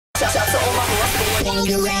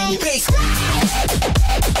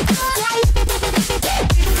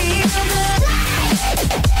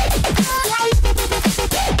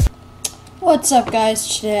What's up, guys?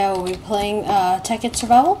 Today I will be playing Tekkit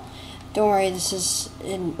Survival. Don't worry, this is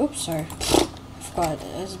in... Oops, sorry. I forgot.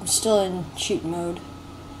 I'm still in cheat mode.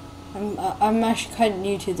 I'm actually kind of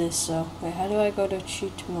new to this, so... Wait, how do I go to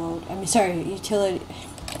cheat mode? I mean, sorry, utility...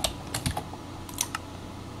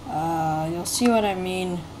 You'll see what I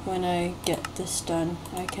mean when I get this done.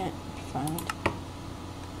 I can't find...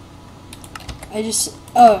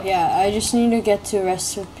 Oh, yeah, I just need to get to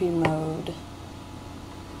recipe mode.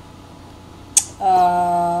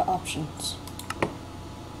 Options.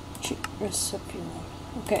 Recipe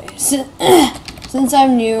mode. Okay, since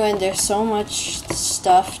I'm new and there's so much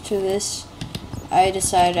stuff to this, I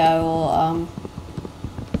decided I will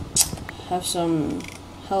have some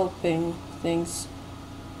helping things.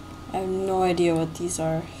 I have no idea what these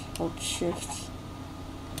are. Hold shift.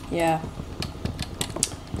 Yeah.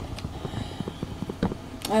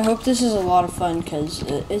 I hope this is a lot of fun because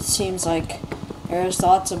it seems like there's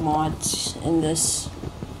lots of mods in this.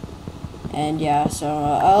 And yeah, so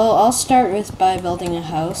I'll start by building a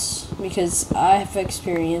house because I have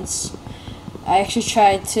experience. I actually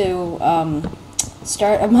tried to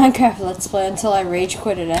start a Minecraft Let's Play until I rage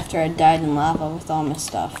quitted after I died in lava with all my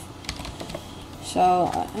stuff.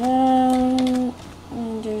 So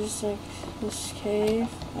there's like this cave.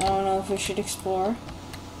 I don't know if we should explore.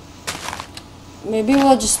 Maybe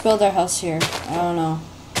we'll just build our house here. I don't know.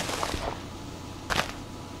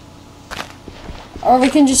 Or we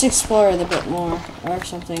can just explore it a bit more, or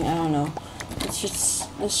something. I don't know. Let's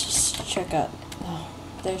just check out. Oh,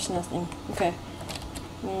 there's nothing. Okay.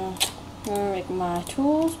 I'm gonna make my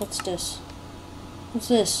tools. What's this? What's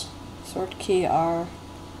this? Sword key R.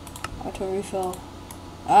 Auto refill.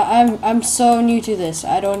 I'm so new to this.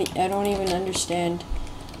 I don't even understand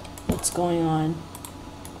what's going on.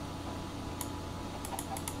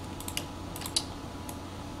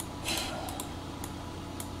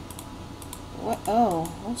 What? Oh,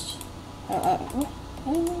 what's...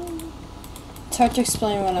 It's hard to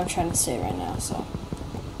explain what I'm trying to say right now, so...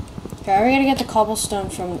 Okay, are we gonna get the cobblestone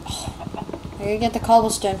from... I gotta get the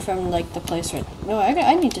cobblestone from, like, the place right... No,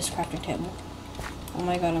 I need this crafting table. Oh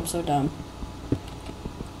my god, I'm so dumb.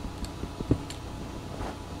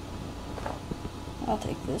 I'll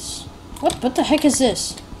take this. What the heck is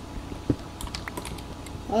this?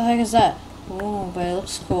 What the heck is that? Oh, but it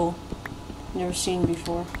looks cool. Never seen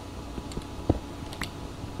before.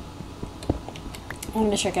 I'm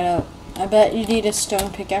gonna check it out. I bet you need a stone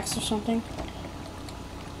pickaxe or something.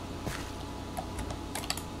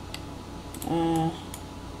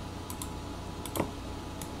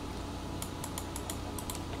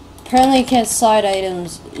 Apparently you can't slide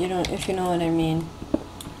items, you know, if you know what I mean.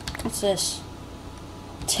 What's this?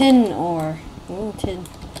 Tin ore. Ooh, tin.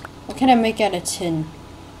 What can I make out of tin?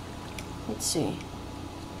 Let's see.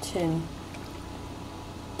 Tin.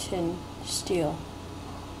 Steel.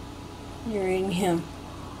 Uranium.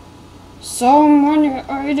 So many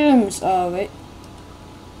items! Oh, wait.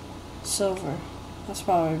 Silver. That's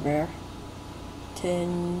probably rare.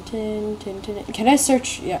 Tin. Can I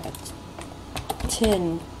search? Yeah.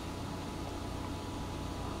 Tin.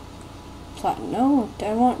 Platinum. No,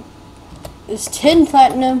 I want... Is tin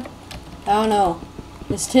platinum? I don't know.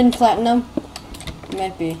 Is tin platinum? It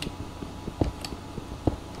might be.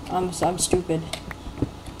 I'm stupid.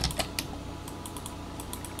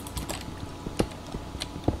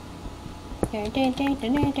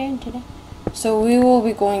 So we will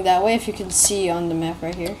be going that way, if you can see on the map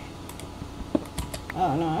right here.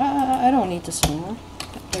 Oh no, I don't need this anymore.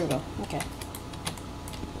 There we go. Okay.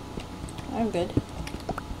 I'm good.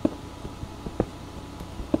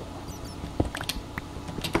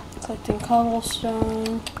 Collecting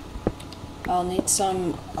cobblestone. I'll need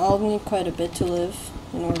quite a bit to live,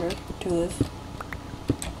 in order to live.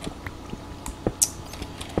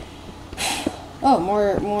 Oh,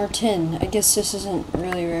 more tin. I guess this isn't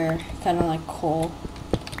really rare. Kind of like coal.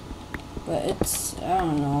 But it's, I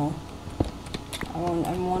don't know.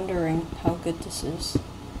 I'm wondering how good this is.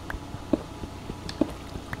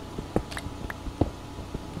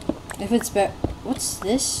 If it's what's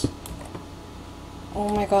this? Oh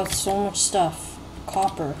my god, so much stuff.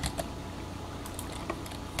 Copper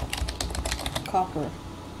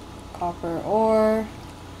ore.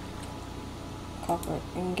 Copper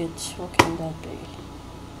ingots, what can that be?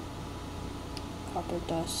 Copper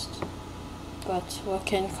dust. But what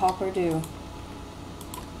can copper do?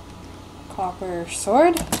 Copper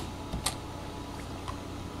sword?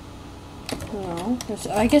 No,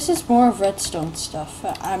 I guess it's more of redstone stuff.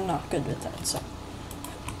 I'm not good with that, so.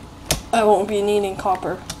 I won't be needing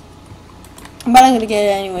copper. But I'm gonna get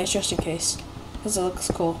it anyways, just in case. Because it looks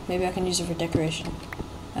cool. Maybe I can use it for decoration.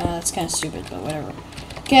 That's kind of stupid, but whatever.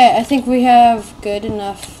 Okay, I think we have good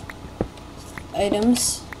enough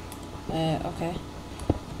items. Okay.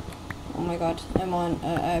 Oh my god,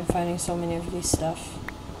 I'm finding so many of these stuff.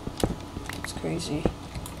 It's crazy.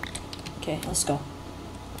 Okay, let's go.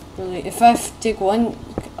 Really, if I dig one...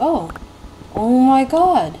 Oh my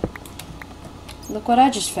god. Look what I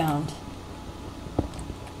just found.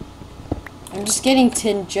 I'm just getting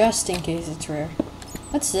tin just in case it's rare.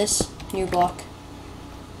 What's this? New block.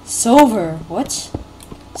 Silver. What?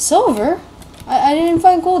 Silver? I didn't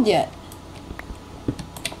find gold yet.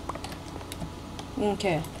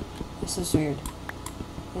 Okay. This is weird.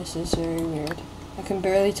 This is very weird. I can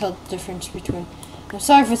barely tell the difference between... I'm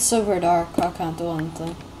sorry if it's silver or dark. I can't do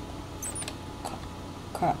anything.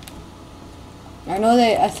 Crap.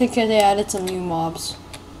 I think they added some new mobs.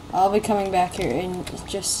 I'll be coming back here in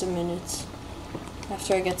just a minute.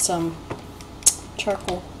 After I get some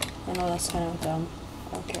charcoal. I know that's kind of dumb.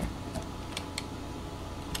 I don't care.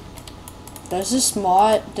 There's this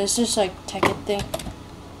like Tekkit thing.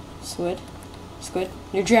 Squid.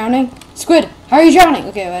 You're drowning? Squid! How are you drowning?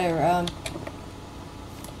 Okay, whatever.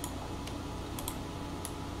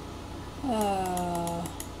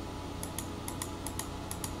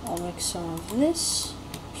 I'll make some of this.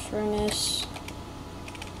 Furnace.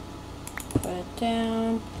 Put it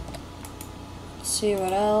down. Let's see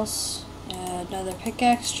what else. Another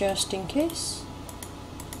pickaxe just in case.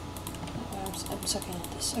 I'm sucking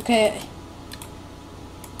at this. Okay.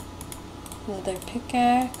 Another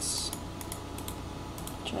pickaxe.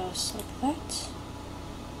 Just like that.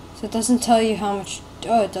 So it doesn't tell you how much...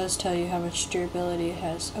 Oh, it does tell you how much durability it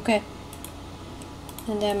has. Okay.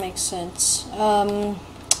 And that makes sense.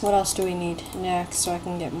 What else do we need? An axe so I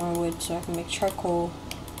can get more wood so I can make charcoal,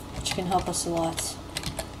 which can help us a lot.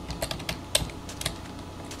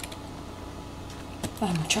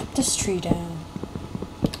 I'm gonna chop this tree down.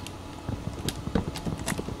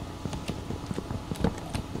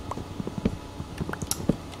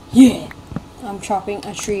 Yeah! I'm chopping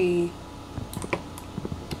a tree.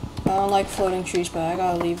 I don't like floating trees, but I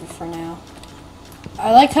gotta leave it for now.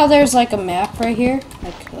 I like how there's like a map right here.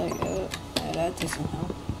 That doesn't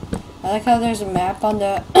help. I like how there's a map on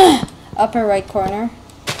the upper right corner.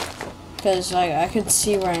 Because like I could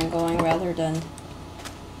see where I'm going rather than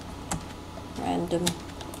randomly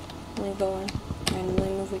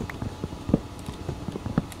moving.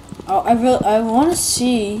 Oh, I want to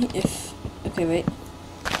see if... Okay, wait.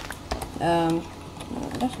 That's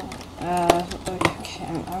not...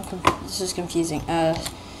 okay, this is confusing.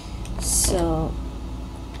 So...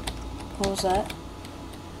 What was that?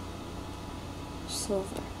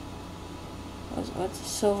 Silver. What's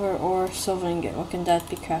silver or silver ingot? What can that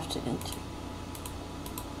be crafted into?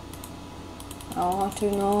 I want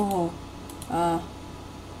to know.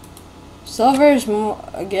 Silver is more,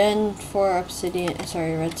 again, for obsidian,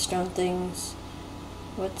 sorry, redstone things.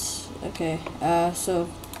 What's, okay, so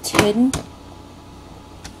tin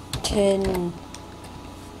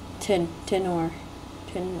ore.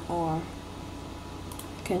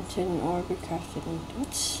 Can tin ore be crafted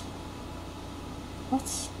into,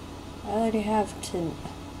 what? I already have tin.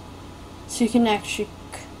 So you can actually,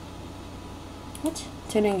 what?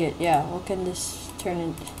 Tin ingot, yeah, what can this turn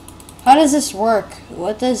into? How does this work?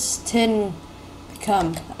 What does tin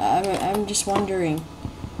become? I'm just wondering.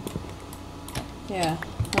 Yeah,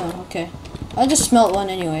 oh, okay. I'll just smelt one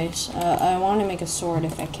anyways. I want to make a sword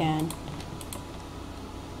if I can.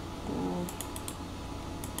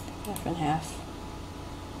 Half and half.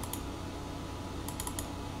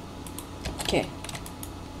 Okay.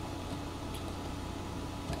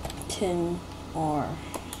 Tin ore.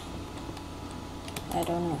 I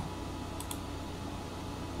don't know.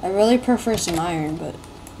 I really prefer some iron, but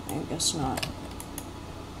I guess not.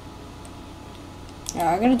 Yeah,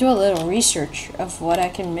 I'm gonna do a little research of what I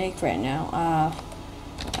can make right now.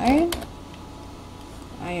 Iron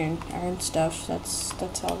stuff.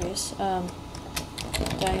 That's obvious.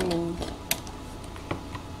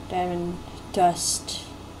 Diamond dust,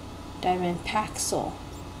 diamond paxel.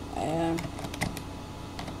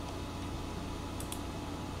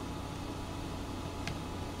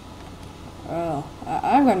 Oh,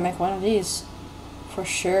 I'm gonna make one of these for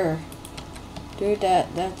sure, dude.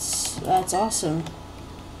 That's awesome.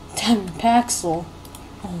 Diamond paxel.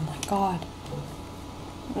 Oh my god.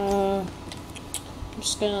 I'm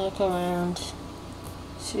just gonna look around,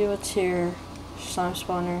 see what's here. Slime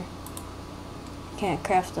spawner. Can't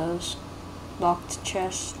craft those. Locked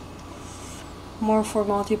chest. More for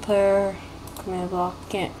multiplayer. Command block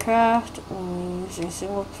can't craft. Only using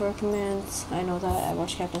single for commands. I know that. I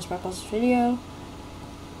watched Captain Sparkle's video.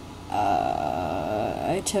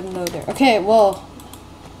 Item loader. Okay, well,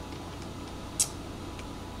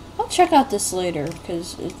 I'll check out this later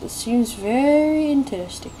because it seems very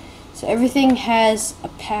interesting. So everything has a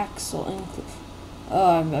Paxel include.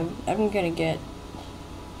 Oh, I'm gonna get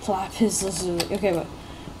lapis lazuli. Okay, but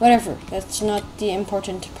whatever. That's not the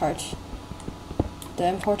important part. The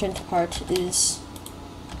important part is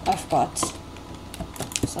I've got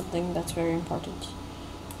something that's very important.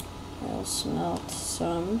 I'll smelt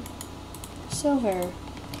some silver,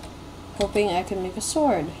 hoping I can make a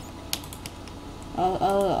sword.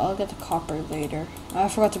 I'll get the copper later. I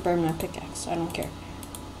forgot to burn my pickaxe. I don't care.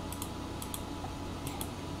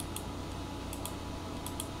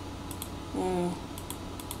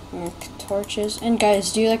 Make torches. And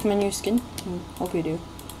guys, do you like my new skin? Hope you do.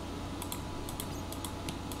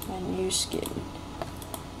 My new skin.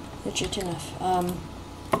 Legit enough.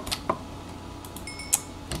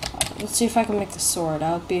 Let's see if I can make the sword.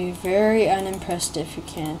 I would be very unimpressed if you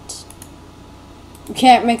can't. You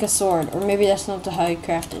can't make a sword, or maybe that's not how you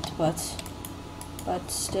craft it, but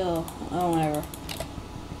still, oh whatever.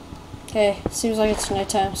 Okay, seems like it's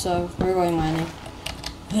nighttime, so we're going mining.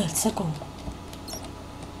 Let's go.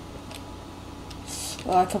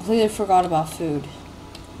 Well, I completely forgot about food.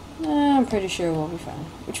 I'm pretty sure we'll be fine.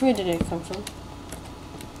 Which way did it come from?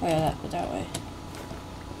 Oh yeah, that way.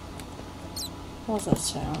 What was that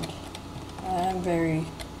sound? I'm very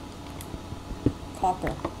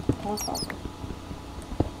copper. More copper.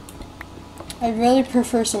 I'd really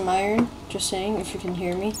prefer some iron. Just saying, if you can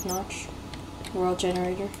hear me, Notch. World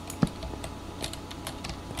generator.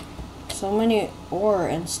 So many ore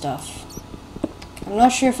and stuff. I'm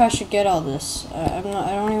not sure if I should get all this. I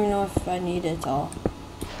don't even know if I need it all.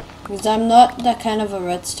 Because I'm not that kind of a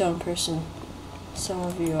redstone person. Some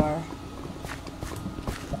of you are.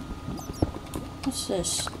 What's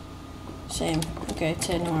this? Same. Okay,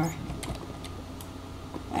 10 more.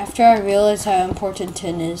 After I realize how important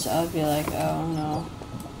tin is, I'll be like, oh no.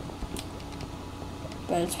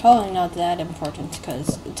 But it's probably not that important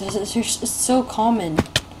because it's so common.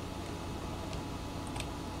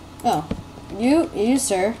 Oh, you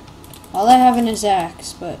sir. All I have in is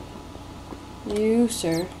axe, but you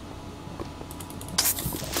sir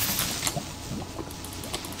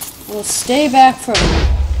will stay back from me.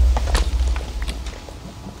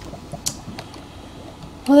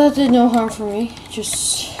 Well, that did no harm for me.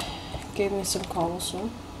 Just gave me some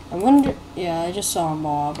cobblestone. I wonder. Yeah, I just saw a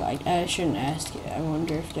mob. I shouldn't ask you. I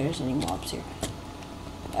wonder if there's any mobs here.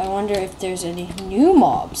 I wonder if there's any new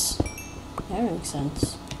mobs. That makes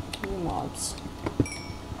sense. New mobs.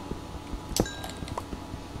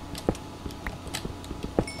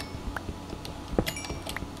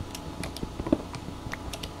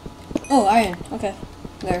 Oh, iron. Okay.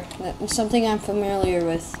 There. That's something I'm familiar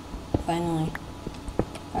with. Finally.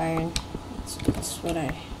 Iron. That's what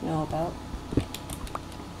I know about.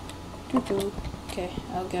 Okay,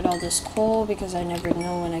 I'll get all this coal because I never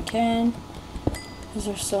know when I can. Because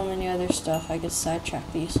there's so many other stuff I get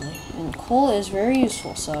sidetracked easily. And coal is very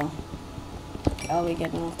useful, so I'll be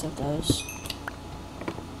getting lots of those.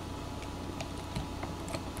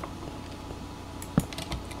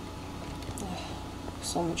 Ugh,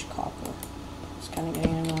 so much copper. It's kind of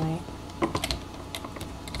getting annoying.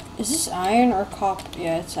 Is this iron or copper?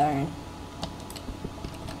 Yeah, it's iron.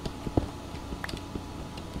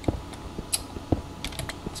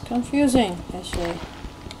 It's confusing, actually.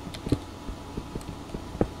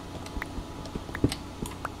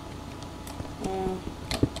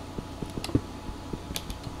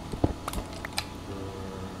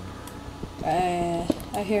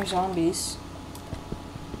 I hear zombies.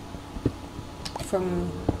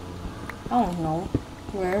 From, I don't know,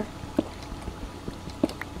 where?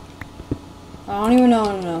 I don't even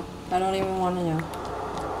know. I don't even want to know.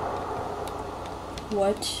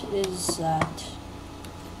 What is that?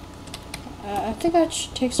 I think I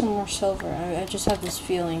should take some more silver. I just have this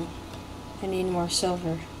feeling I need more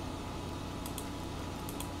silver.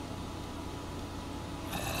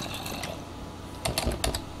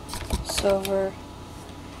 Silver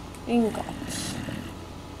ingots.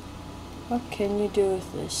 What can you do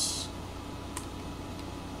with this?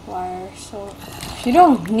 Wire, so you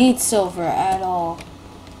don't need silver at all.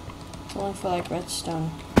 It's only for like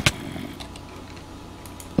redstone.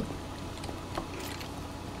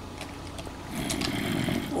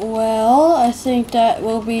 Well, I think that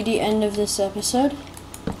will be the end of this episode.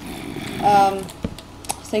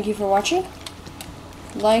 Thank you for watching.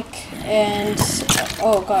 Like and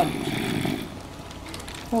oh god.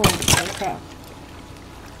 Holy crap.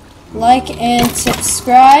 like and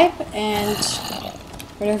subscribe and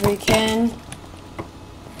whatever you can.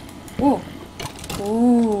 Ooh.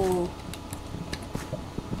 Ooh.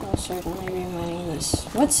 I'll certainly be mining this.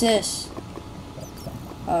 What's this?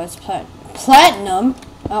 Oh, it's platinum.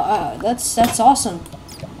 Oh, that's awesome.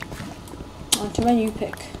 On to my new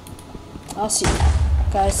pick. I'll see you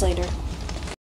guys later.